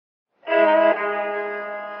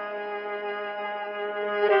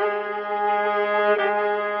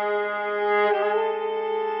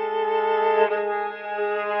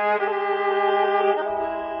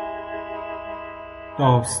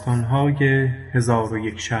داستان‌های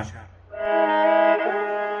 1001 شب.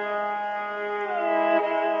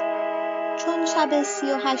 چون شب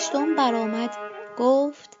 38 برآمد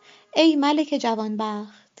گفت ای ملک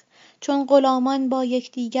جوانبخت، چون غلامان با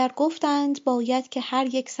یکدیگر گفتند باید که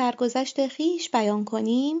هر یک سرگذشت خویش بیان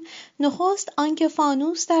کنیم، نخست آنکه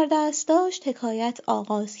فانوس در دست داشت حکایت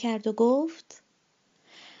آغاز کرد و گفت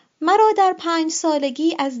مرا در 5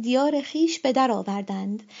 سالگی از دیار خویش به در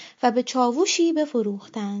آوردند و به چاوشی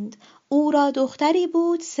بفروختند. او را دختری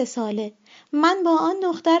بود 3 ساله. من با آن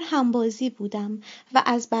دختر همبازی بودم و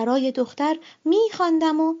از برای دختر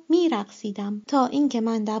می‌خواندم و می‌رقصیدم تا اینکه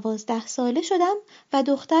من 12 ساله شدم و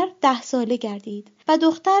دختر 10 ساله گردید و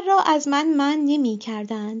دختر را از من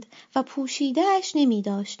نمی‌کردند و پوشیده‌اش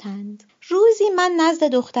نمی‌داشتند. روزی من نزد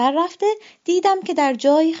دختر رفته دیدم که در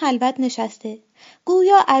جای خلوت نشسته،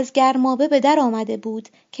 گویا از گرمابه به در آمده بود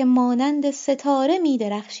که مانند ستاره می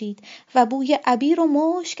درخشید و بوی عبیر و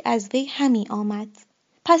مشک از وی همی آمد.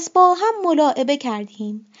 پس با هم ملاعبه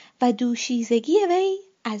کردیم و دوشیزگی وی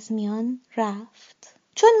از میان رفت.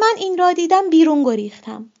 چون من این را دیدم بیرون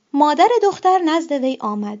گریختم. مادر دختر نزد وی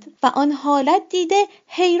آمد و آن حالت دیده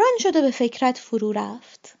حیران شد و به فکرت فرو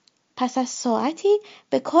رفت. پس از ساعتی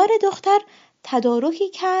به کار دختر تدارکی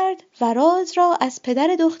کرد و راز را از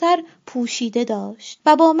پدر دختر پوشیده داشت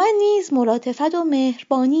و با من نیز ملاطفت و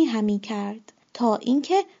مهربانی همی کرد تا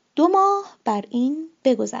اینکه 2 ماه بر این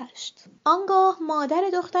بگذشت. آنگاه مادر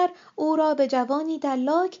دختر او را به جوانی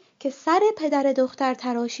دلاک که سر پدر دختر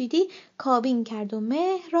تراشیدی کابین کرد و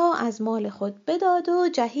مهر را از مال خود بداد و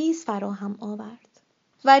جهیز فراهم آورد.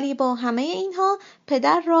 ولی با همه اینها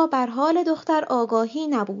پدر را بر حال دختر آگاهی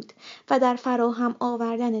نبود و در فراهم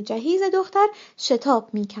آوردن جهیز دختر شتاب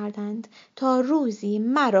می کردند تا روزی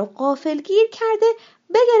مرا غافلگیر کرده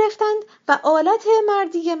بگرفتند و آلت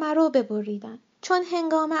مردی مرا ببریدند. چون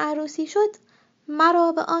هنگام عروسی شد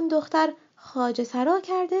مرا به آن دختر خواجه سرا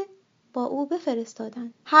کرده با او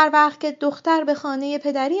بفرستادند. هر وقت که دختر به خانه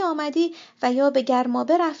پدری آمدی و یا به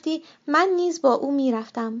گرمابه رفتی من نیز با او می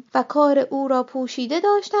رفتم و کار او را پوشیده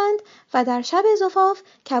داشتند و در شب زفاف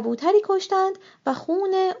کبوتری کشتند و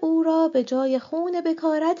خون او را به جای خون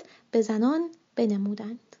بکارت به زنان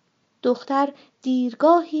بنمودند. دختر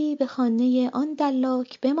دیرگاهی به خانه آن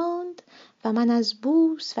دلاک بماند و من از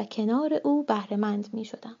بوس و کنار او بهره مند می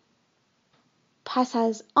شدم. پس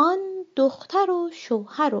از آن دختر و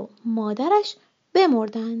شوهر و مادرش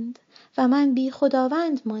بمردند و من بی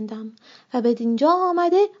خداوند ماندم و بدینجا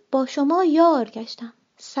آمده با شما یار گشتم.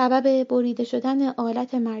 سبب بریده شدن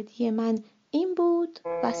آلت مردی من این بود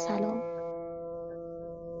و سلام.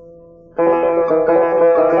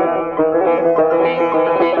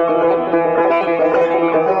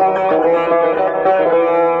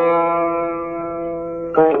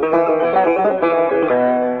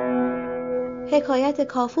 حکایت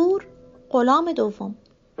کافور غلام دوم.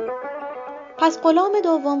 پس غلام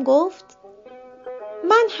دوم گفت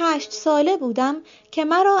من 8 ساله بودم که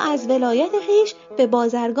مرا از ولایت خویش به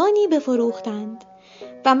بازرگانی بفروختند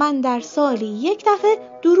و من در سالی 1 دفعه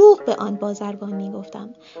دروغ به آن بازرگان می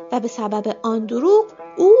گفتم و به سبب آن دروغ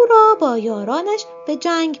او را با یارانش به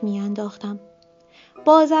جنگ می انداختم.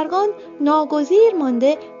 بازرگان ناگزیر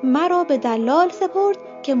مانده مرا به دلال سپرد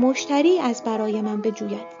که مشتری از برای من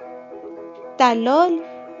بجوید. دلال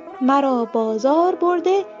مرا بازار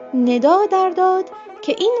برده ندا در داد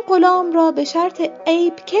که این غلام را به شرط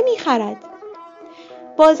عیب که می خرد.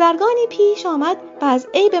 بازرگانی پیش آمد و از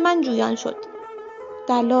عیب من جویان شد.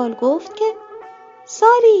 دلال گفت که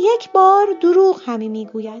سالی 1 بار دروغ همی می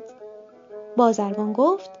گوید. بازرگان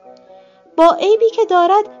گفت با عیبی که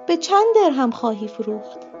دارد به چند درهم خواهی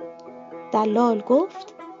فروخت؟ دلال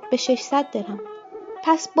گفت به 600 درهم.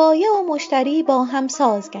 پس بایع و مشتری با هم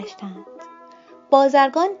ساز گشتند.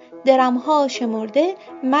 بازرگان درمها شمرده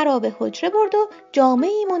مرا به حجره برد و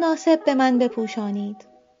جامه‌ای مناسب به من بپوشانید.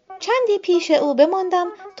 چندی پیش او بماندم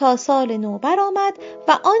تا سال نو برآمد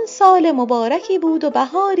و آن سال مبارکی بود و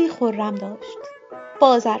بهاری خرم داشت.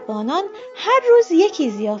 بازرگانان هر روز یکی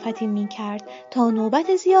ضیافتی می کرد تا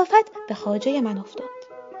نوبت ضیافت به خواجه من افتاد.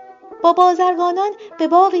 با بازرگانان به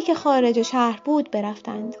باغی که خارج شهر بود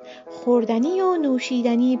برفتند. خوردنی و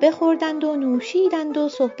نوشیدنی بخوردند و نوشیدند و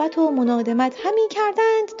صحبت و منادمت همی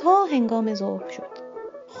کردند تا هنگام ظهر شد.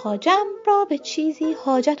 خواجم را به چیزی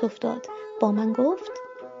حاجت افتاد. با من گفت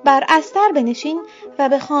بر استر بنشین و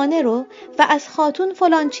به خانه رو و از خاتون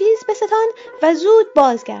فلان چیز بستان و زود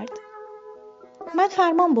بازگرد. من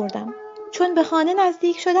فرمان بردم. چون به خانه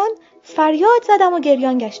نزدیک شدم فریاد زدم و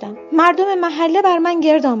گریان گشتم. مردم محله بر من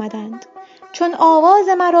گرد آمدند. چون آواز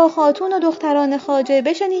مرا خاتون و دختران خواجه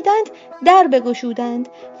بشنیدند در بگشودند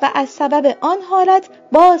و از سبب آن حالت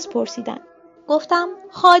باز پرسیدند. گفتم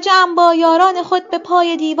خواجه‌ام با یاران خود به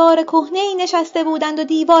پای دیوار کهنه‌ای نشسته بودند و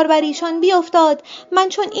دیوار بر ایشان بیفتاد. من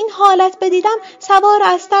چون این حالت بدیدم سوار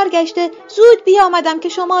استر گشته زود بیامدم که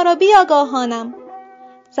شما را بیاگاهانم.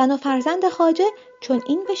 زن و فرزند خواجه چون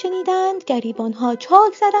این بشنیدند گریبانها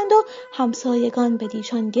چاک زدند و همسایگان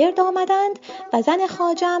بدیشان گرد آمدند و زن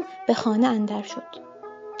خواجه‌ام به خانه اندر شد.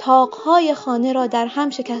 طاقهای خانه را در هم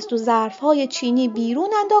شکست و ظرفهای چینی بیرون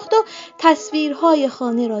انداخت و تصویرهای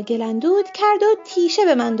خانه را گلندود کرد و تیشه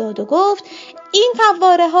به من داد و گفت این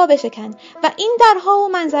فواره ها بشکن و این درها و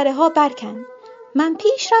منظره ها برکن. من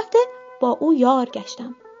پیش رفته با او یار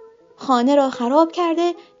گشتم. خانه را خراب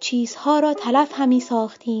کرده چیزها را تلف همی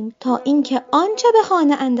ساختیم تا اینکه آنچه به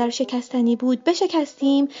خانه اندر شکستنی بود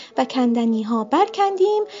بشکستیم و کندنی ها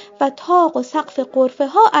برکندیم و طاق و سقف غرفه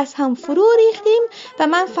ها از هم فرو ریختیم و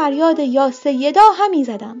من فریاد یا سیدا همی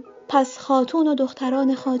زدم. پس خاتون و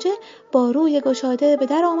دختران خواجه با روی گشاده به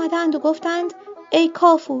در آمدند و گفتند ای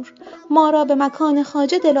کافور، ما را به مکان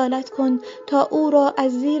خواجه دلالت کن تا او را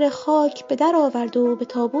از زیر خاک به در آورد و به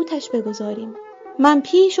تابوتش بگذاریم. من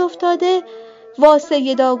پیش افتاده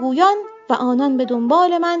واسه گویان و آنان به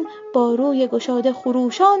دنبال من با روی گشاده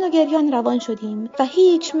خروشان و گریان روان شدیم و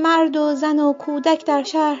هیچ مرد و زن و کودک در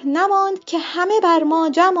شهر نماند که همه بر ما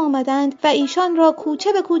جمع آمدند و ایشان را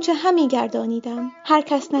کوچه به کوچه همی گردانیدم. هر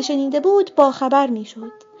کس نشنیده بود با خبر می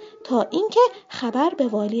شد تا اینکه خبر به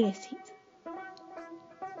والی رسید.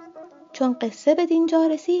 چون قصه به دینجا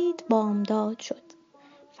رسید بامداد شد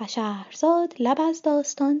و شهرزاد لب از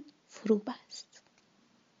داستان فرو بست.